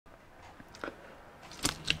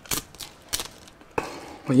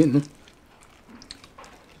Ayun, no?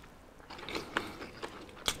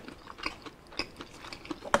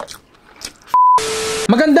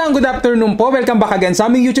 Magandang good afternoon po. Welcome back again sa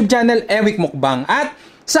aming YouTube channel, Eric Mukbang. At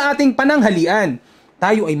sa ating pananghalian,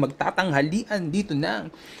 tayo ay magtatanghalian dito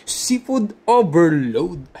ng seafood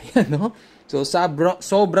overload. Ayan, no? So,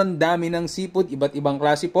 sobrang dami ng seafood, iba't ibang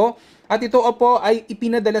klase po. At ito po ay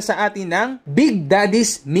ipinadala sa atin ng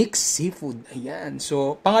Bigdadi's Mixed Seafood. Ayan.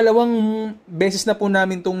 So, pangalawang beses na po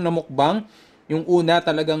namin itong namukbang. Yung una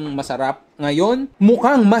talagang masarap. Ngayon,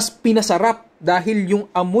 mukhang mas pinasarap dahil yung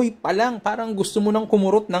amoy pa lang parang gusto mo nang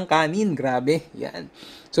kumurot ng kanin. Grabe. Yan.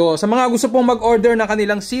 So, sa mga gusto pong mag-order ng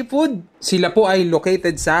kanilang seafood, sila po ay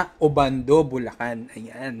located sa Obando, Bulacan.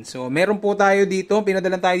 Ayan. So, meron po tayo dito,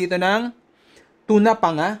 pinadalan tayo dito ng tuna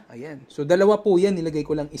panga. Ayan. So, dalawa po yan. Nilagay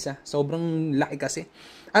ko lang isa. Sobrang laki kasi.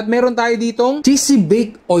 At meron tayo ditong cheesy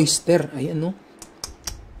baked oyster. Ayan, no?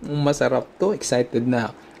 Masarap to. Excited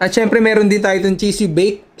na. At syempre, meron din tayo itong cheesy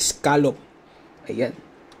baked scallop. Ayan.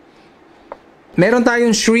 Meron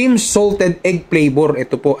tayong shrimp salted egg flavor.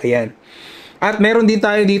 Ito po, ayan. At meron din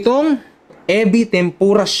tayo ditong ebi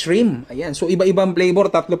tempura shrimp. Ayan. So, iba-ibang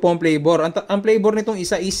flavor. Tatlo po ang flavor. Ang flavor nitong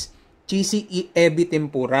isa is cheesy ebi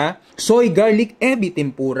tempura, soy garlic ebi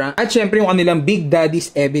tempura, at syempre yung kanilang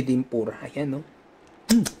Bigdadi's ebi tempura. Ayan, no?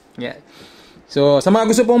 Ayan. So, sa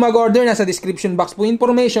mga gusto pong mag-order, nasa description box po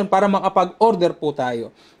information para makapag-order po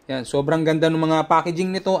tayo. Yan, sobrang ganda ng mga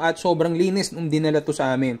packaging nito at sobrang linis nung dinala to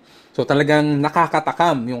sa amin. So, talagang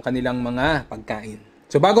nakakatakam yung kanilang mga pagkain.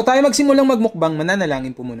 So, bago tayo magsimulang magmukbang,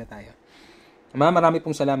 mananalangin po muna tayo. Ama, marami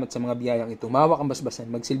pong salamat sa mga biyayang ito. Mawak ang basbasan,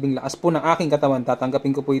 magsilbing lakas po ng aking katawan.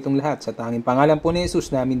 Tatanggapin ko po itong lahat sa tanging pangalan po ni Jesus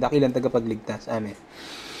namin, dakilang tagapagligtas. Amen.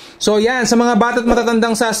 So, yan, sa mga bata't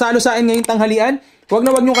matatandang sasalo sa akin ngayong tanghalian, huwag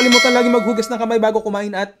niyong kalimutan lagi maghugas ng kamay bago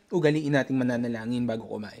kumain at ugaliin nating mananalangin bago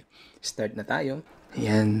kumain. Start na tayo.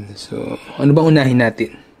 Ayan. So, ano bang unahin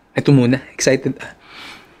natin? Ito muna. Excited.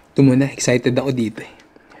 Ito muna. Excited ako dito.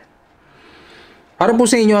 Para po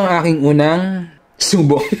sa inyo ang aking unang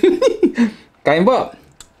subo. Kain po.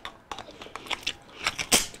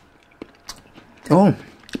 Oh.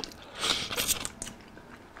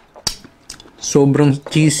 Sobrang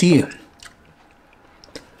cheesy.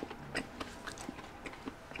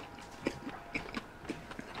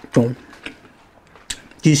 Ito.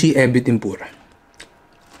 Cheesy ebi tempura.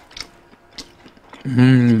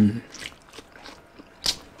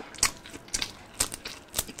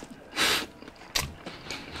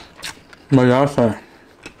 Malasa.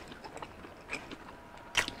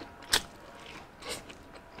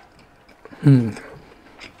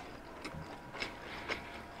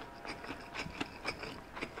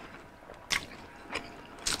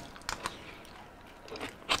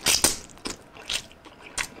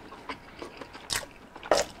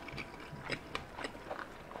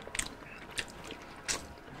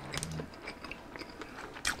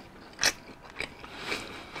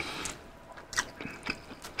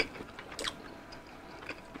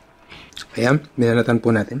 Ayan, binalatan po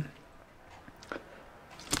natin.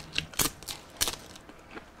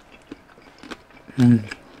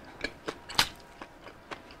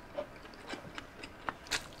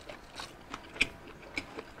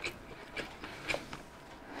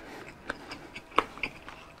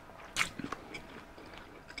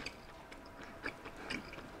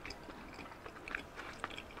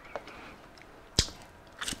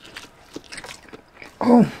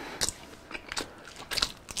 Oh.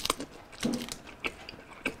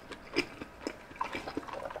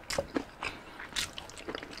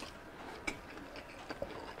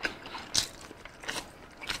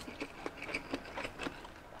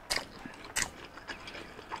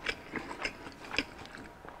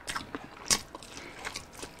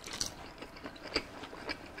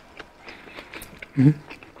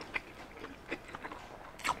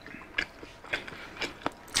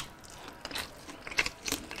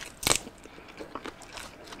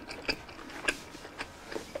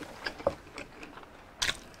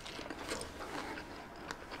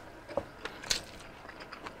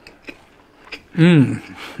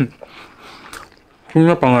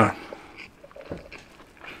 Tuna pa nga.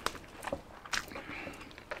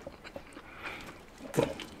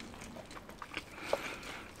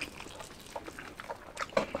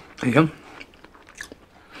 Ayan.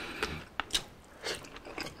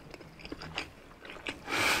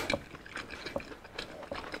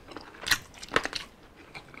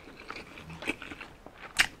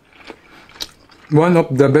 One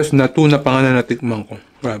of the best na tuna pa nga na natikman ko.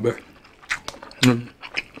 Grabe. Ayan.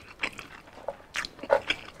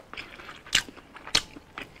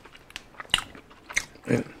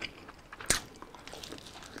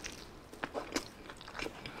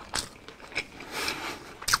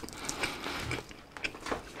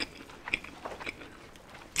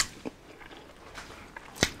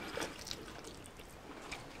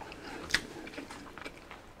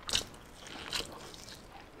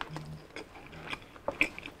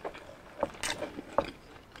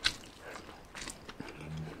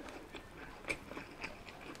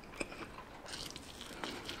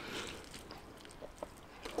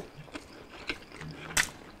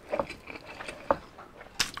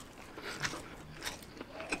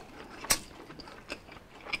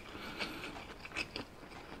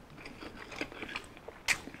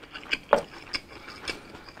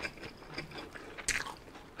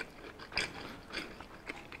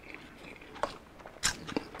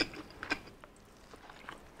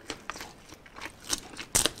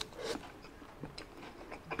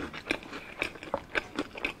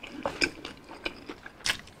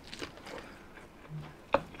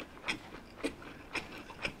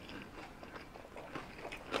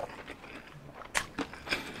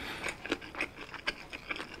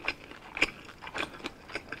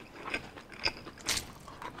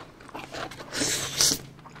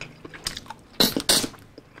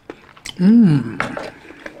 Mmm.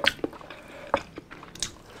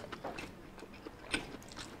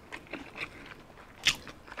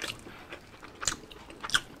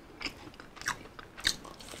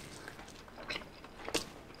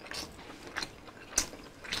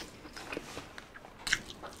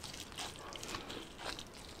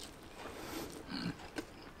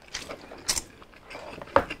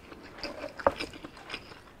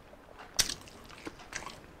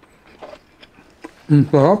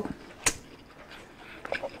 Sarap.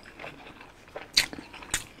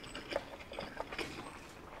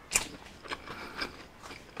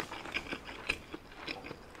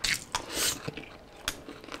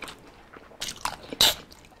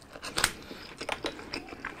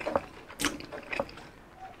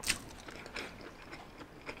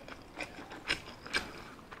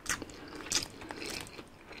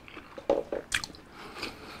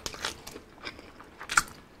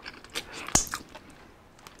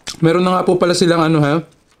 Meron na nga po pala silang ano ha?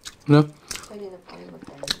 No?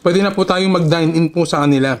 Pwede na po tayong mag-dine in po sa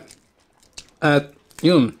kanila. At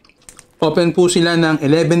yun, open po sila ng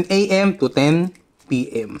 11 a.m. to 10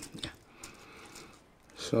 p.m.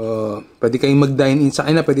 So, pwede kayong mag-dine in sa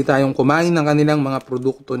kanila. Pwede tayong kumain ng kanilang mga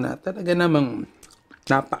produkto na talaga namang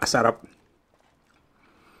napakasarap.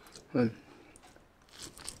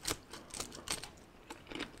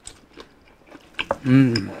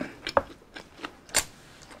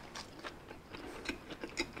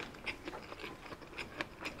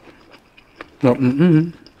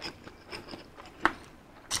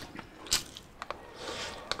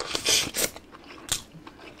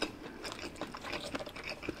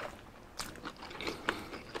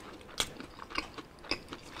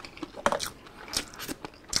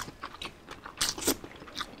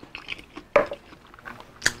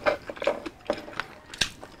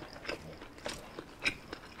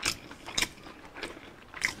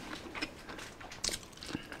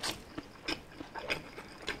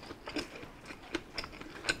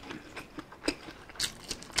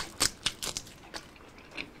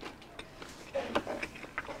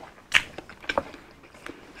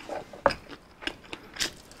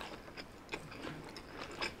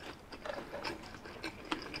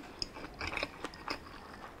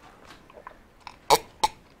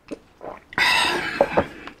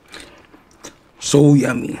 So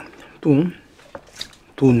yummy. Itong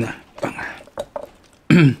tuna pang.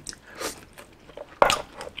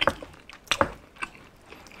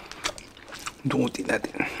 Dungutin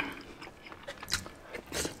natin.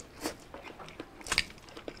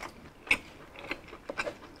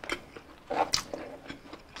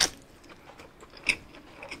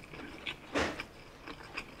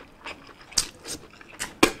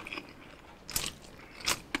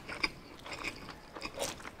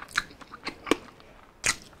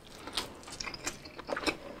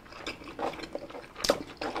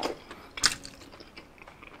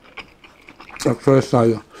 Exercise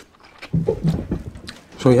tayo.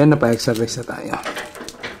 So yan, napa-exercise na tayo.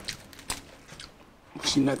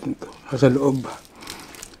 Busin natin to sa loob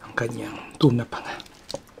ang kanyang tuna pa nga.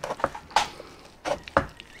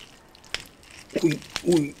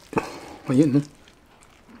 Uy. Ayan, no?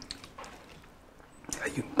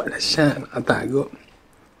 Ayun pala siya, nakatago.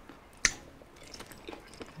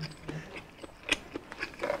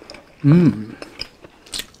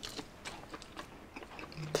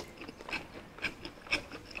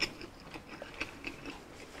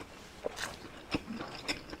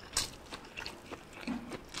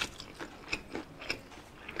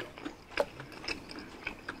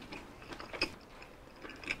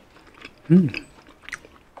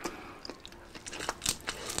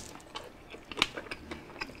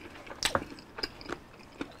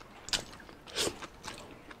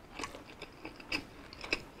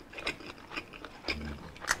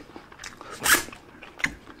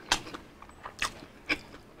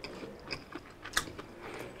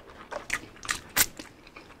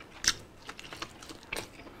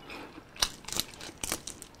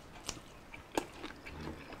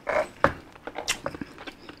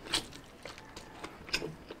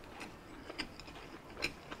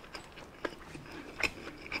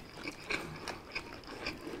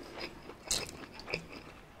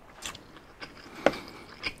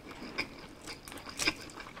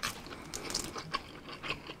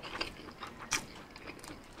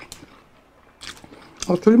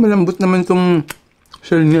 Actually, malambot naman itong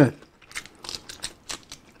shell niya.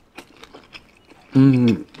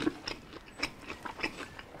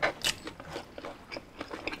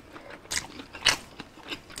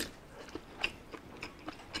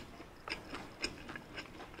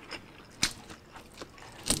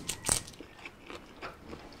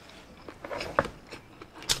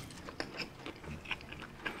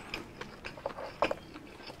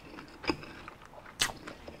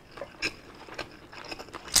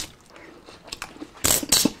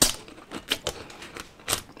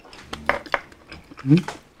 Hmm?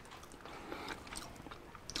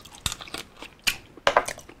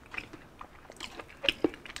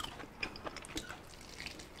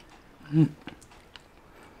 Hmm.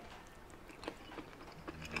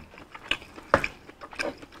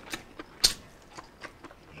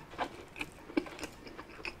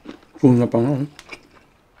 Kuna pa nga.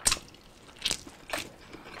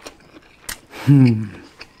 Mm.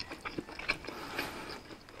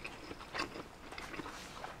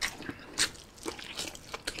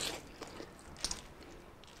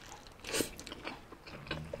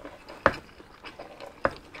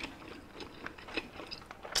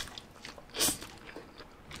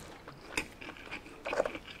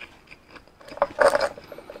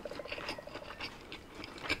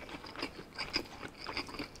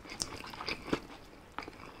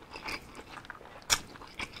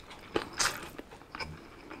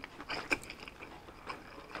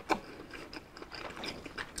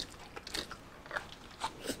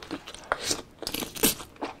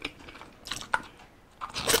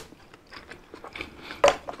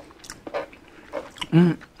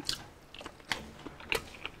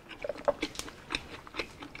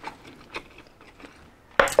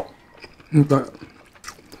 Okay.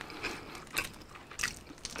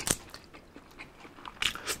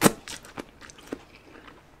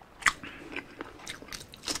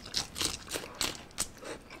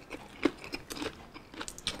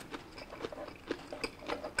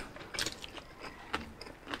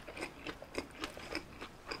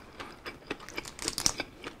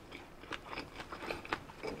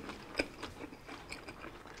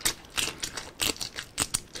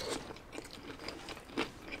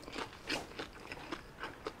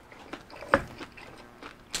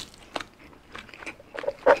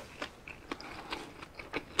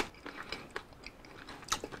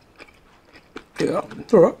 Yeah,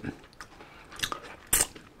 sarap.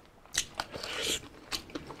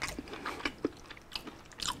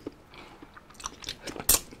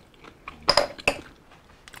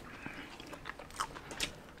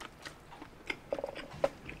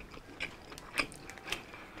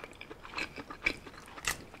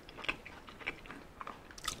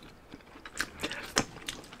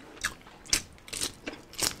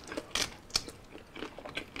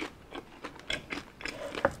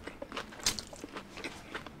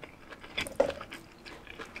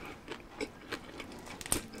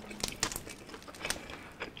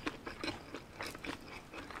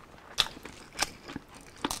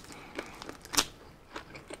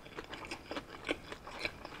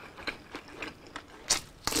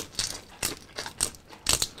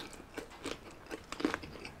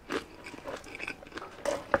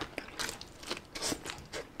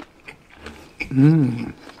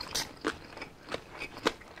 Mm.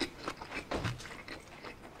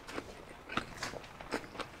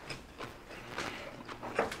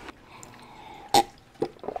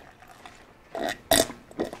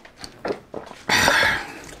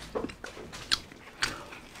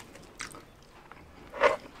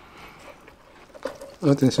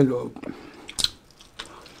 Natin sa loob.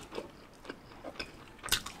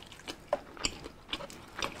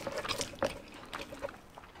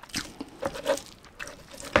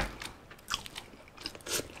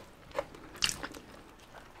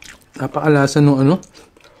 Napakalasa nung ano.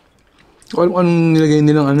 Kung alam anong nilagay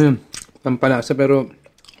nilang ano yun, pampalasa, pero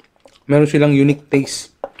meron silang unique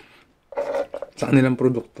taste sa kanilang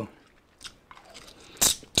produkto.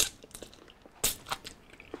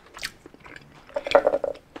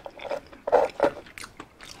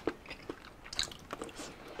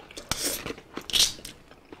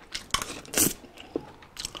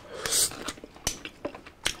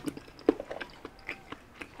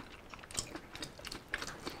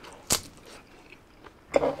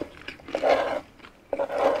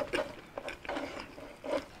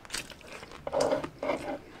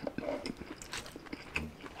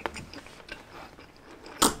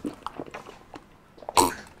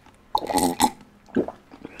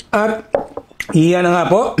 At iyan na nga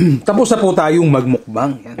po, tapos na po tayong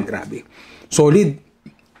magmukbang. Yan, grabe. Solid.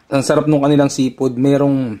 Ang sarap nung kanilang seafood.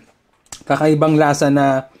 Merong kakaibang lasa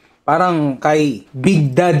na parang kay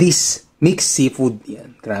Bigdadi's mixed seafood.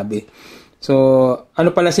 Yan, grabe. So,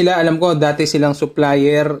 ano pala sila? Alam ko, dati silang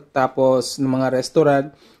supplier tapos ng mga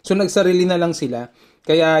restaurant. So, nagsarili na lang sila.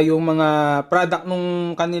 Kaya yung mga product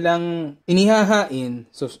nung kanilang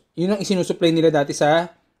inihahain, so, yun ang isinusupply nila dati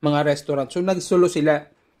sa mga restaurant. So, nagsolo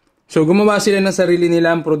sila. So, gumawa sila ng sarili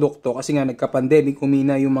nilang produkto kasi nga nagka-pandemic,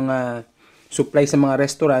 humina yung mga supply sa mga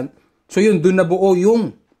restaurant. So, yun, dun nabuo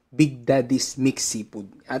yung Bigdadi's Mixed Seafood.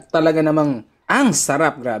 At talaga namang, ang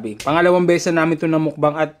sarap, grabe. Pangalawang beses namin ito na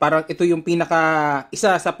mukbang at parang ito yung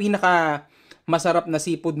isa sa pinaka masarap na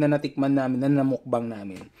seafood na natikman namin, na namukbang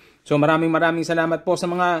namin. So maraming salamat po sa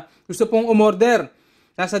mga gusto pong umorder.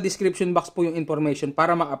 Nasa description box po yung information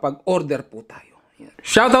para makapag-order po tayo.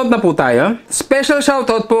 Shoutout na po tayo. Special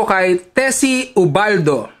shoutout po kay Tessie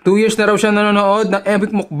Ubaldo. 2 years na raw siya nanonood ng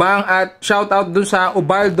Epic Mukbang at shoutout dun sa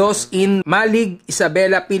Ubaldos in Malig,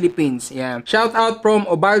 Isabela, Philippines. Yeah. Shoutout from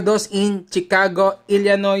Ubaldos in Chicago,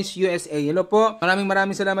 Illinois, USA. Hello po.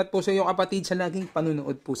 Maraming salamat po sa iyong kapatid sa naging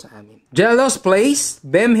panunood po sa amin. Jealous Place,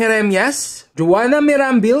 Bem Jeremias, Joanna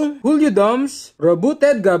Mirambil, Julio Doms,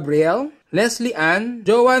 Robuted Gabriel, Leslie Ann,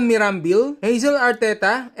 Joan Mirambil, Hazel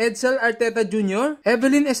Arteta, Edsel Arteta Jr.,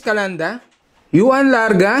 Evelyn Escalanda, Yuan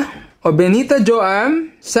Larga, Obenita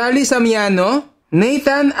Joam, Sally Samiano,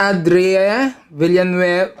 Nathan Adria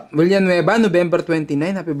Villanueva, November 29,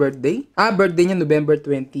 happy birthday. Birthday niya November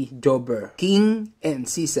 20, Jobber, King and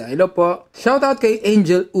Sisa. Hello po. Shoutout kay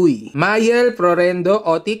Angel Uy, Mayel Florendo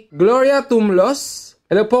Otik, Gloria Tumlos.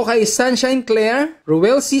 Hello po kay Sunshine Claire,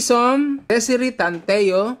 Ruel Sisom, Desiree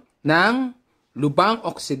Tanteo, ng Lubang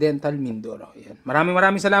Occidental, Mindoro. Yan.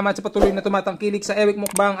 Maraming salamat sa patuloy na tumatangkilik sa Ewik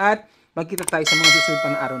Mukbang at magkita tayo sa mga susunod pa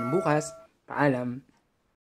na araw ng bukas. Paalam.